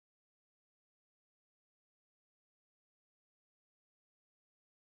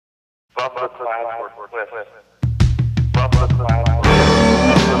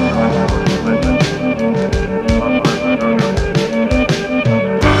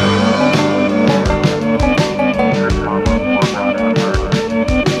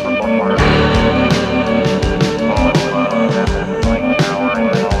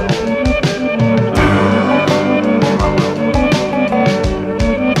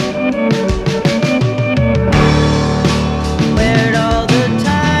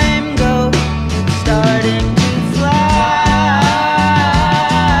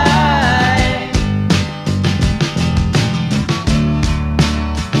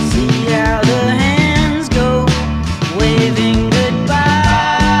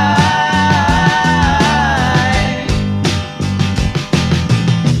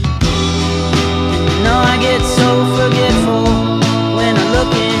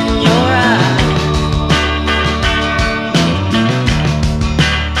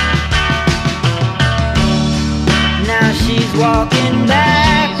Walking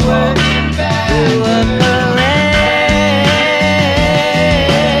backward through a parade,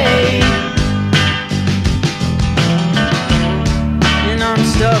 and I'm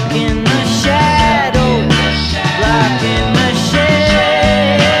stuck in the shadow, blocking the shade.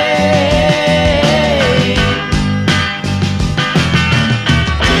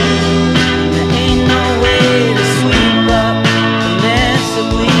 There ain't no way to sweep up the mess that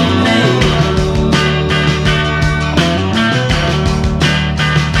we made.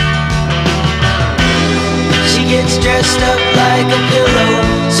 Gets dressed up like a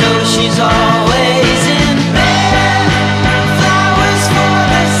pillow, so she's always in bed. Flowers for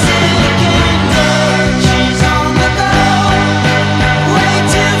the sick and dead. She's on the go, way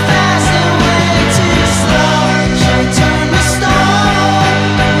too fast and way too slow. She'll turn the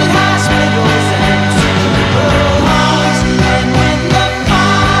stone in hospitals and funeral homes. And when the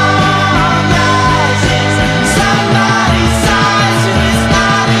fall rises, somebody sighs who is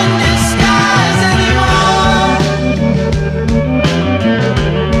not in disguise anymore.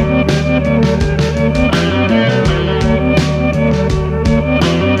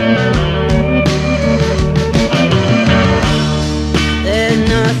 There's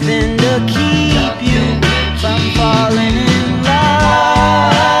nothing to keep you from falling in love.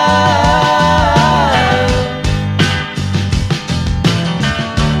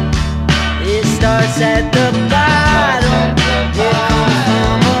 It starts at the bottom, it comes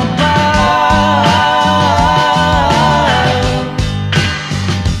from above.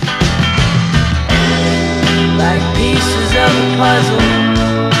 Like pieces of a puzzle,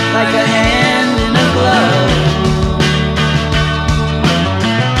 like a hand in a glove.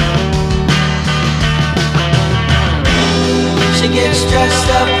 She gets dressed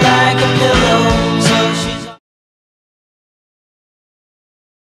up like a pillow, so she's...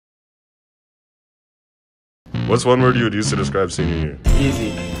 What's one word you would use to describe senior year?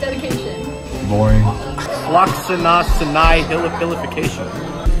 Easy. Dedication. Boring. Fluxinostenification.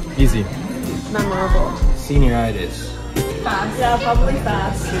 Easy. Memorable. Senioritis. Fast. Yeah, probably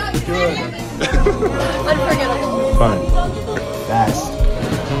fast. Good. Unforgettable. Fun. Fast.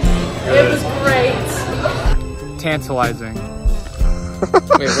 It was great. Tantalizing.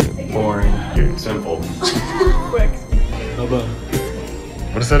 Boring. Simple. Quick. Above.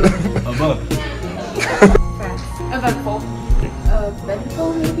 What is that? Above. Fast. Eventful.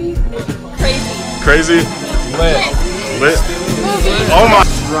 Eventful, maybe? Crazy. Crazy? Lit. Lit? Movie. Oh my!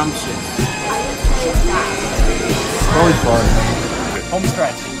 Scrumptious. Probably fun. Home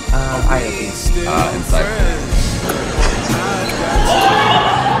stretch. Eye-opening.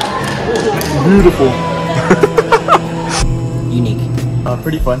 Beautiful. Unique.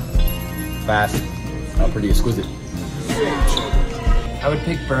 Pretty fun. Fast. Pretty exquisite. I would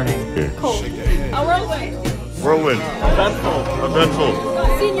pick burning. Cold. Whirlwind. Whirlwind. Eventful. Eventful.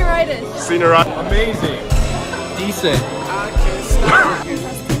 Senioritis. Senior. Amazing. Decent.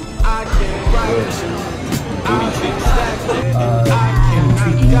 Booty cheeks.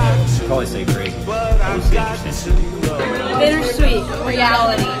 Intriguing. Probably say great. Probably say interesting. Bittersweet.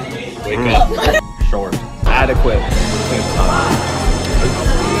 Reality. Wake up. Short. Adequate.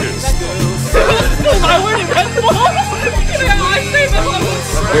 I wouldn't Red Bull.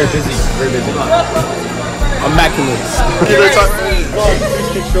 Very busy. Very busy. Immaculate.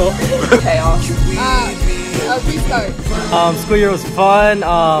 Chaos. Restart. School year was fun.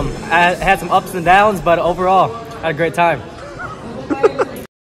 I had some ups and downs, but overall, I had a great time.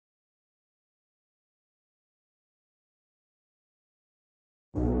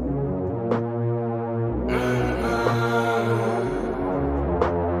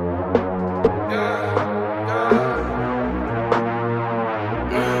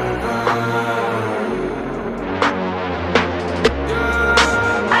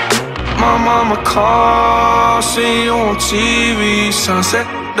 mama call, see you on TV. Sunset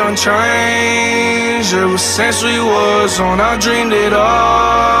done changed. Ever since we was on, I dreamed it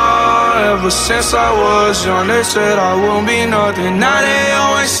all. Ever since I was young, they said I won't be nothing. Now they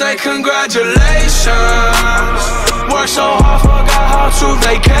always say congratulations. Worked so hard, forgot how to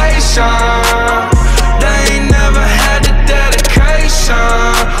vacation. They ain't never had the dedication.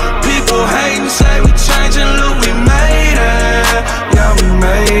 People hating, say we changing, look, we made it. Yeah, we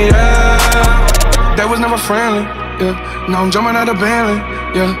made it. They was never friendly, yeah. Now I'm jumping out of Bentley,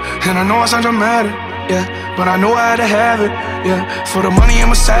 yeah. And I know I sound dramatic, yeah, but I know I had to have it, yeah. For the money,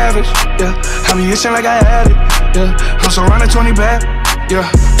 I'm a savage, yeah. I be itching like I had it, yeah. I'm surrounded 20 back,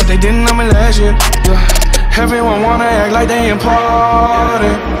 yeah. But they didn't know me last year, yeah. Everyone wanna act like they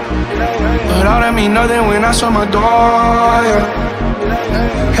important, but all that mean nothing when I saw my door, yeah.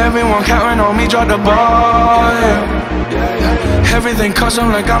 Everyone counting on me, drop the ball, yeah. Everything custom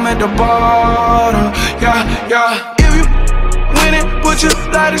like I'm at the bottom, yeah, yeah. If you win it, put your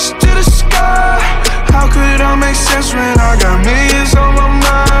lighters to the sky. How could I make sense when I got millions on my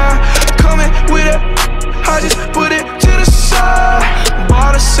mind? Coming with it, I just put it to the side.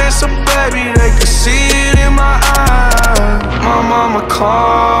 Bought a sense of baby, they could see it in my eyes. My mama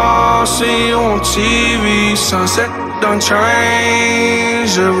call, see you on TV. Sunset done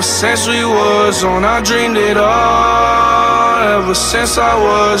changed. Ever since we was on, I dreamed it all. Ever since I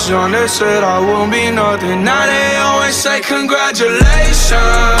was young, they said I won't be nothing. Now they always say congratulations.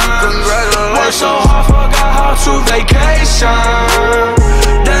 Worked so hard, forgot how to vacation.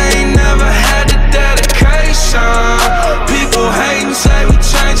 They ain't never had the dedication. People hating, say we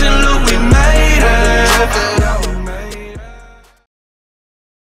changing, look, we made it.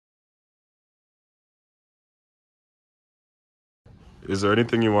 Is there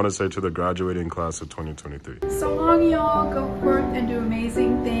anything you want to say to the graduating class of 2023? So long, y'all. Go forth and do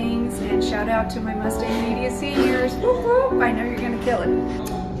amazing things. And shout out to my Mustang Media seniors. Whoop, whoop. I know you're going to kill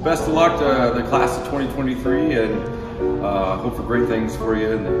it. Best of luck to the class of 2023, and hope for great things for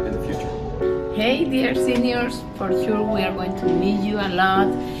you in the future. Hey, dear seniors. For sure, we are going to miss you a lot.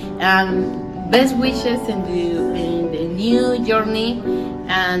 And best wishes in the new journey.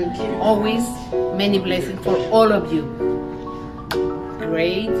 And always many blessings for all of you.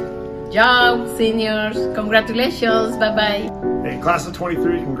 Great job, seniors. Congratulations. Bye-bye. Hey, class of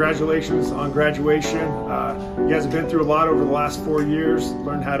 23, congratulations on graduation. You guys have been through a lot over the last 4 years,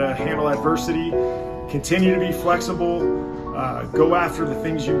 learned how to handle adversity, continue to be flexible, go after the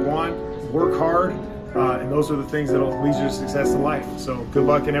things you want, work hard, and those are the things that will lead you to success in life. So good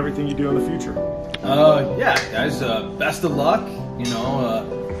luck in everything you do in the future. Yeah, guys, best of luck.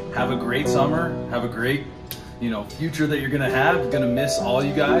 Have a great summer, have a great future that you're gonna have. You're gonna miss all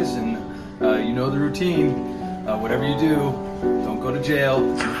you guys, and the routine. Whatever you do, don't go to jail.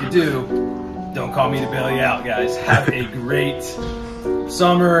 If you do, don't call me to bail you out, guys. Have a great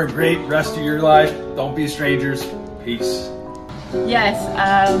summer, a great rest of your life. Don't be strangers. Peace. Yes,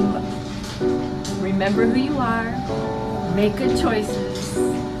 remember who you are. Make good choices.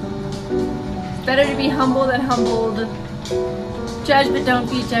 It's better to be humble than humbled. Judge, but don't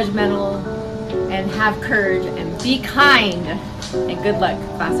be judgmental. And have courage and be kind. And good luck,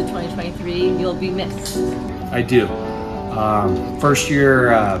 class of 2023. You'll be missed. I do. First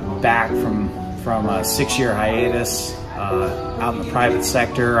year back from a 6-year hiatus out in the private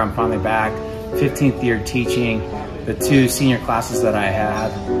sector. I'm finally back. 15th year teaching. The 2 senior classes that I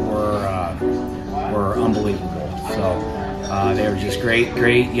had were unbelievable. So they were just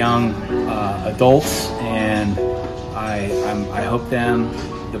great young adults, and I hope them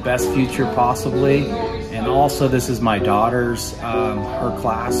the best future possibly. And also, this is my daughter's her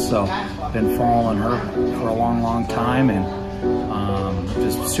class, so I've been following her for a long time, and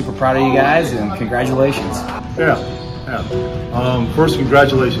just super proud of you guys, and congratulations. First,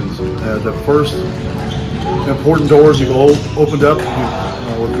 congratulations. The first important doors you've opened up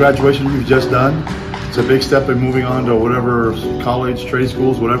with graduation you've just done. It's a big step in moving on to whatever college, trade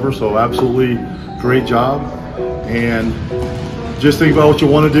schools, whatever. So absolutely great job. And just think about what you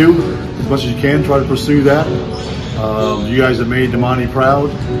want to do as much as you can. Try to pursue that. You guys have made Damonte proud,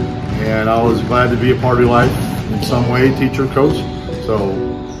 and I was glad to be a part of your life in some way, teacher, coach. So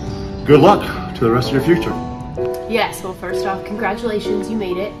good luck to the rest of your future. Yes, well, first off, congratulations, you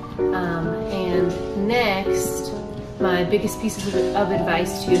made it. And next, my biggest piece of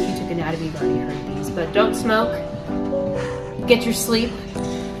advice to you, if you took anatomy, you've already heard these, but don't smoke, get your sleep,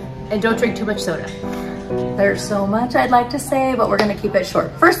 and don't drink too much soda. There's so much I'd like to say, but we're gonna keep it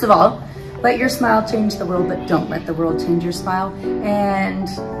short. First of all, let your smile change the world, but don't let the world change your smile. And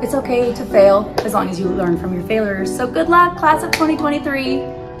it's okay to fail as long as you learn from your failures. So good luck, class of 2023.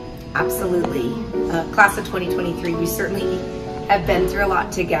 Absolutely. Class of 2023, we certainly have been through a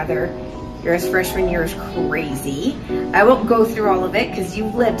lot together. Your freshman year is crazy. I won't go through all of it because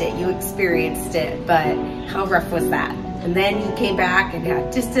you've lived it, you experienced it, but how rough was that? And then you came back and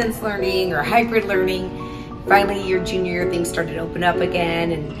had distance learning or hybrid learning. Finally, your junior year, things started to open up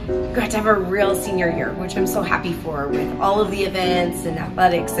again, and you got to have a real senior year, which I'm so happy for, with all of the events and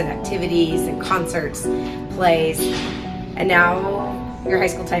athletics and activities and concerts, plays, and now your high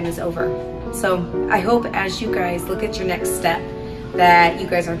school time is over. So I hope as you guys look at your next step that you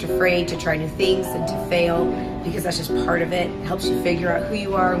guys aren't afraid to try new things and to fail, because that's just part of it. It helps you figure out who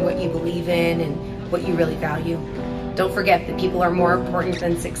you are and what you believe in and what you really value. Don't forget that people are more important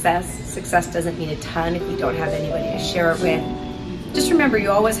than success. Success doesn't mean a ton if you don't have anybody to share it with. Just remember,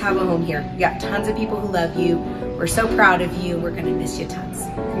 you always have a home here. You got tons of people who love you. We're so proud of you. We're gonna miss you tons.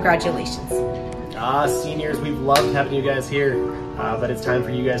 Congratulations. Seniors, we've loved having you guys here, but it's time for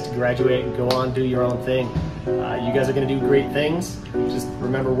you guys to graduate and go on, do your own thing. You guys are gonna do great things. Just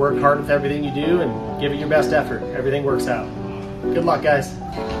remember, work hard with everything you do and give it your best effort. Everything works out. Good luck, guys.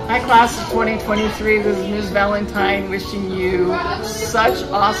 Hi, class of 2023. This is Ms. Valentine wishing you such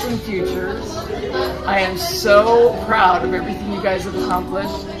awesome futures. I am so proud of everything you guys have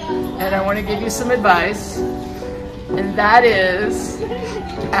accomplished, and I want to give you some advice, and that is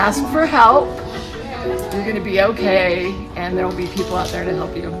ask for help. You're going to be okay, and there will be people out there to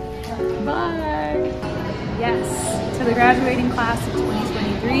help you. Bye. Yes, to the graduating class of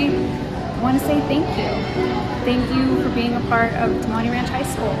 2023. I want to say thank you. Thank you for being a part of Damonte Ranch High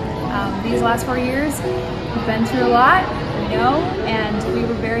School. These last 4 years, we've been through a lot, we know, and we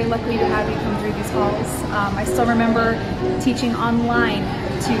were very lucky to have you come through these halls. I still remember teaching online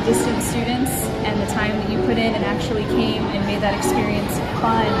to distant students and the time that you put in and actually came and made that experience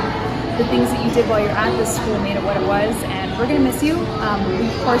fun. The things that you did while you're at this school made it what it was, and we're going to miss you. We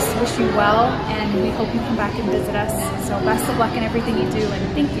of course wish you well, and we hope you come back and visit us. So best of luck in everything you do,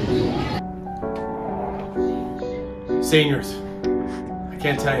 and thank you. Seniors, I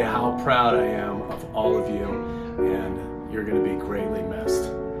can't tell you how proud I am of all of you, and you're going to be greatly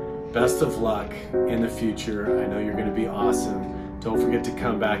missed. Best of luck in the future. I know you're going to be awesome. Don't forget to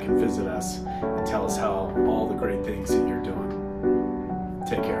come back and visit us and tell us how all the great things that you're doing.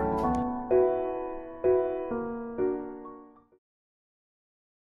 Take care.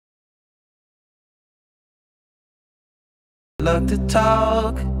 Love to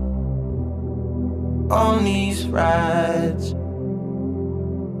talk on these rides,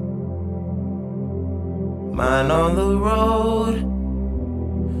 mine on the road,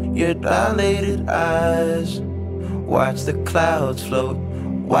 your dilated eyes, watch the clouds float,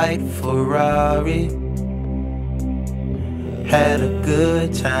 white Ferrari, had a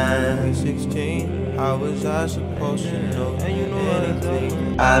good time. 16, how was I supposed to know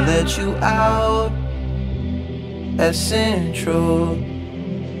anything? I let you out at Central,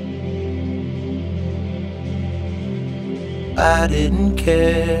 I didn't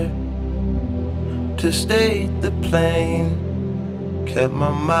care to state the plain, kept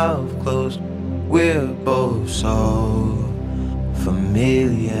my mouth closed, we're both so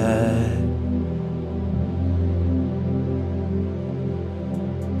familiar.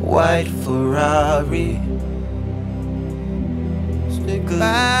 White Ferrari, stick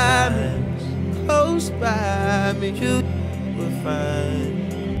by me, close by me, you will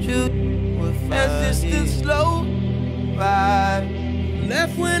find, you will find. As this slow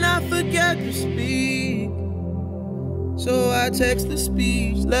left when I forget to speak, so I text the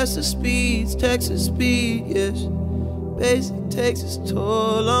speech, lesser speeds, Texas speed, yes. Basic takes its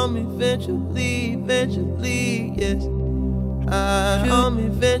toll on me eventually, yes. On me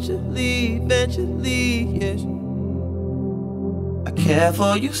eventually, yes. I care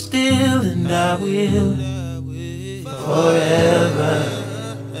for you still, and I will forever.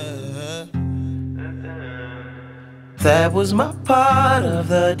 That was my part of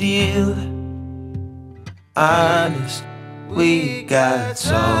the deal. Honest, we got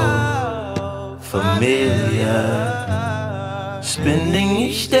so familiar, spending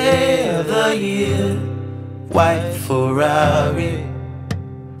each day of the year. White Ferrari,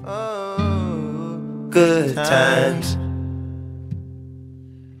 good times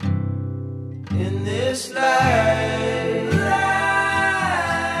in this life,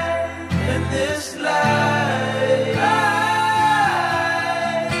 in this life.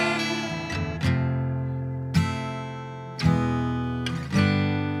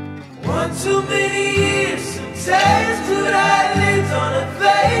 One too many years, some tattooed eyelids on a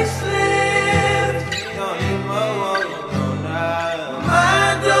facelift.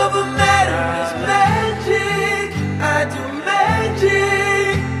 Mind over matter is magic. I do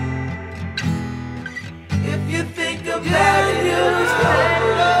magic.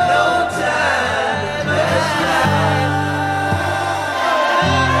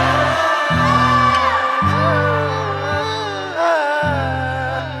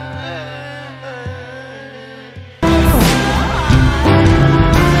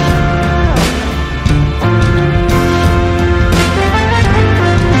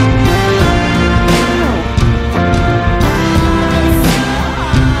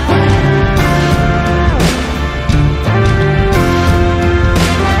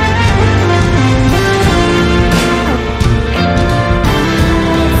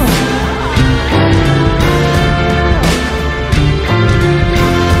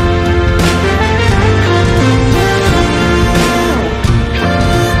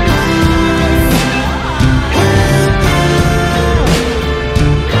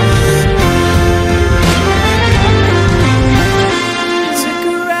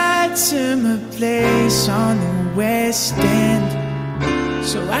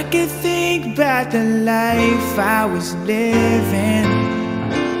 so I could think about the life I was living,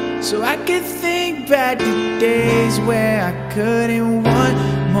 so I could think about the days where I couldn't want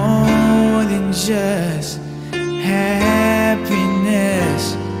more than just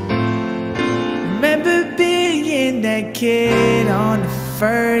happiness. Remember being that kid on the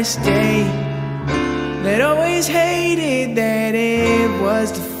first day that always hated that it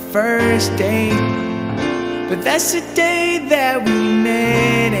was the first date. But that's the day that we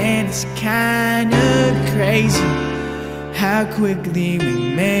met, and it's kinda crazy how quickly we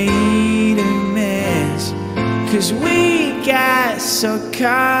made a mess. 'Cause we got so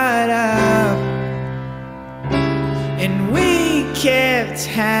caught up, and we kept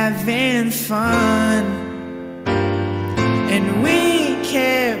having fun, and we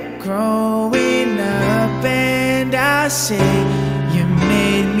kept growing up. And I say, you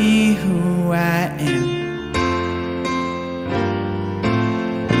made me who I am.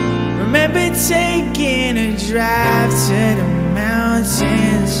 Remember taking a drive to the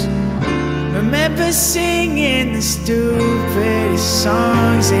mountains, remember singing the stupidest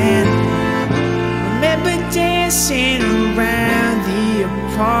songs, and remember dancing around the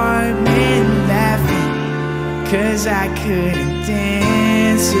apartment laughing 'cause I couldn't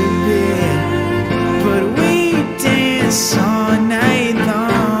dance a bit. But we danced all night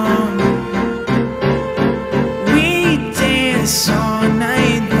long, we danced all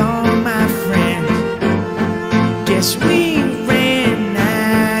night long, my friend. Guess we ran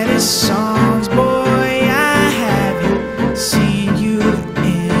out of songs. Boy, I haven't seen you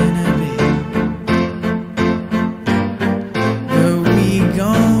in a bit, but we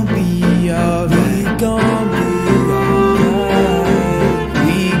gon' be alright. We gon' be alright.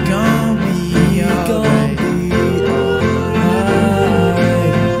 We gon' be alright.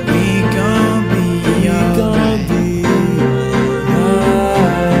 We gon' be alright.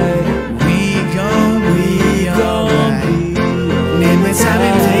 We gon' be alright. Name the time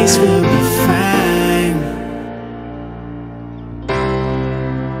and place, we'll be fine.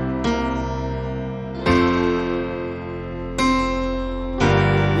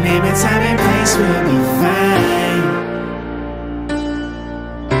 Name the time and place, we'll be fine.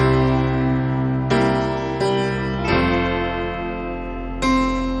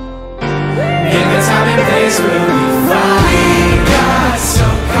 Name the time and place, we'll be fine. We got so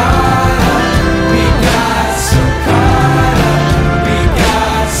caught up, we got so caught up, we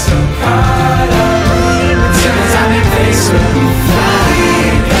got so caught up. Name the time and place, we'll be fine. We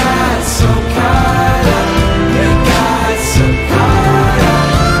got so caught up, we got so caught up,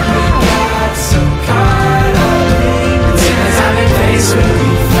 we got so caught up. Name the time and place, we'll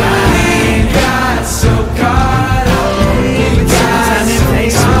be fine. We got so caught up, name the time and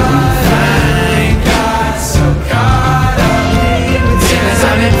place, we'll be fine.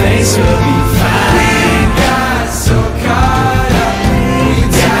 We'll be fine. Got so caught up.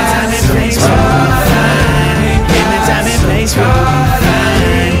 Time and place, we'll be fine. Time and place, we'll be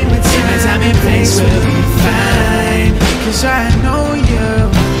fine. Time and place, we'll be fine. 'Cause I know you.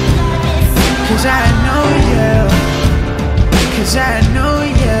 'Cause I know you. 'Cause I know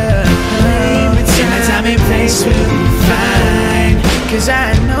you. Time and place, we'll be fine. 'Cause I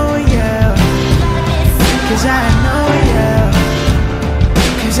know you. 'Cause I know you.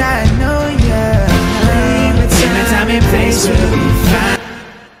 'Cause I know you. Time and place, we'll be fine.